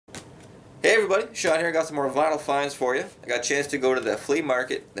Hey everybody, Sean here. Got some more vinyl finds for you. I got a chance to go to the flea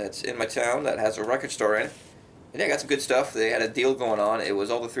market that's in my town that has a record store in it. And yeah, I got some good stuff. They had a deal going on. It was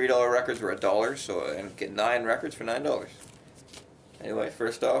all the $3 records were $1, so I get 9 records for $9. Anyway,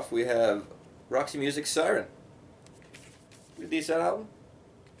 first off we have Roxy Music's Siren. Pretty decent album.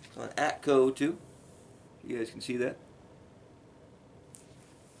 It's on Atco too. You guys can see that.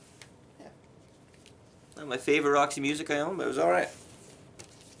 Yeah. Not my favorite Roxy Music I own, but it was alright.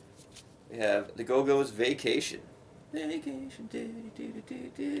 We have the Go-Go's Vacation. Vacation.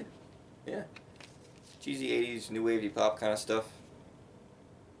 Yeah. Cheesy 80s, new wavy pop kind of stuff.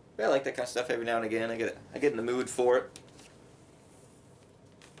 But I like that kind of stuff every now and again. I get in the mood for it.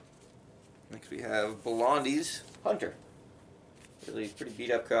 Next we have Blondie's Hunter. Really pretty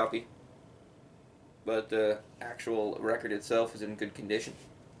beat up copy. But the actual record itself is in good condition.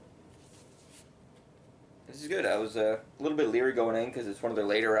 This is good. I was a little bit leery going in because it's one of their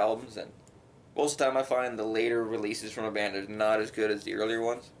later albums, and most of the time I find the later releases from a band are not as good as the earlier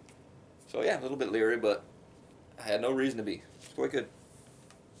ones. So yeah, a little bit leery, but I had no reason to be. It's quite good.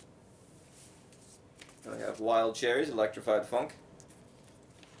 Then we have Wild Cherries, Electrified Funk.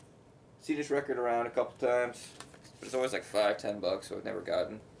 Seen this record around a couple times, but it's always like $5–10, so I've never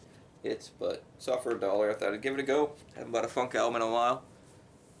gotten it. But saw it for $1. I thought I'd give it a go. Haven't bought a funk album in a while,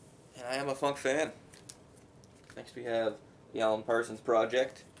 and I am a funk fan. Next we have the Alan Parsons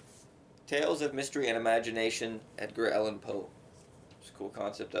Project. Tales of Mystery and Imagination, Edgar Allan Poe. It's a cool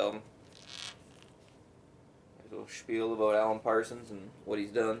concept album. There's a little spiel about Alan Parsons and what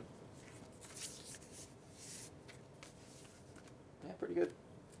he's done. Yeah, pretty good.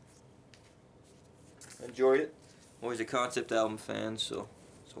 Enjoyed it. Always a concept album fan, so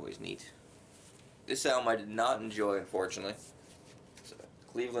it's always neat. This album I did not enjoy, unfortunately. It's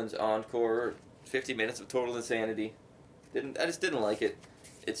Cleveland's Encore, 50 minutes of total insanity. I just didn't like it.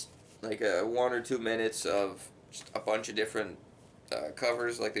 It's like 1 or 2 minutes of just a bunch of different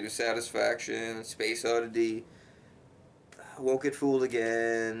covers, like they do Satisfaction, Space Oddity, Won't Get Fooled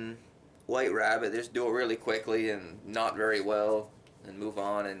Again, White Rabbit. They just do it really quickly and not very well, and move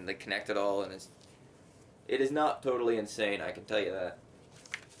on, and they connect it all, and it is not totally insane, I can tell you that.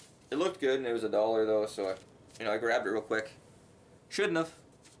 It looked good, and it was $1 though, so I grabbed it real quick. Shouldn't have,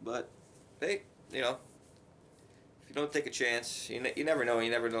 but hey, if you don't take a chance, you never know. You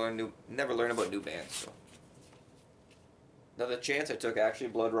never learn about new bands. So. Another chance I took, actually,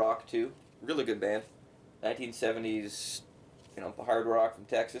 Bloodrock too. Really good band, 1970s, hard rock from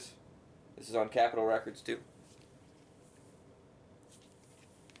Texas. This is on Capitol Records too.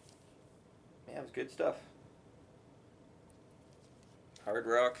 Yeah, it was good stuff. Hard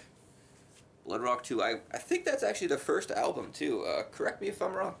rock, Bloodrock 2. I think that's actually the first album too. Correct me if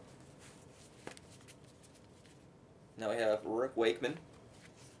I'm wrong. Now we have Rick Wakeman.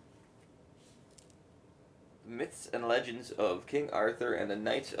 Myths and Legends of King Arthur and the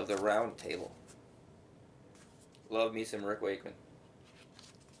Knights of the Round Table. Love me some Rick Wakeman.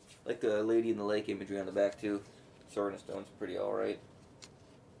 Like the Lady in the Lake imagery on the back too. Sword and Stone's pretty alright.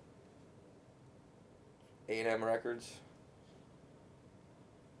 A&M Records.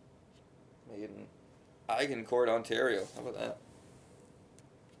 Made in Egancourt, Ontario. How about that?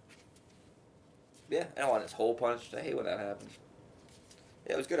 Yeah, I don't want his hole punched. I hate when that happens.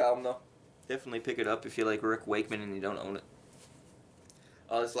 Yeah, it was a good album though. Definitely pick it up if you like Rick Wakeman and you don't own it.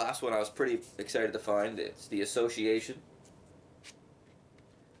 This last one I was pretty excited to find. It's The Association.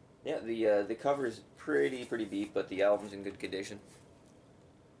 Yeah, the cover is pretty beat, but the album's in good condition.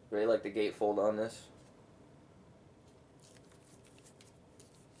 Really like the gatefold on this.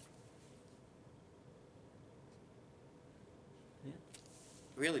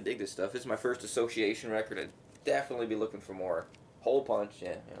 Really dig this stuff. This is my first Association record. I'd definitely be looking for more. Hole punch,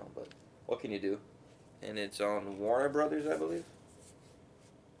 yeah, but what can you do? And it's on Warner Brothers, I believe.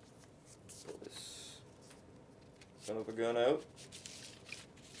 Pull this son of a gun out.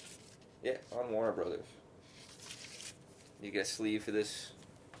 Yeah, on Warner Brothers. You get a sleeve for this.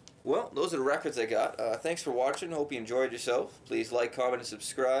 Well, those are the records I got. Thanks for watching. Hope you enjoyed yourself. Please like, comment, and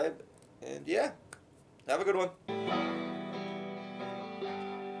subscribe. And yeah, have a good one.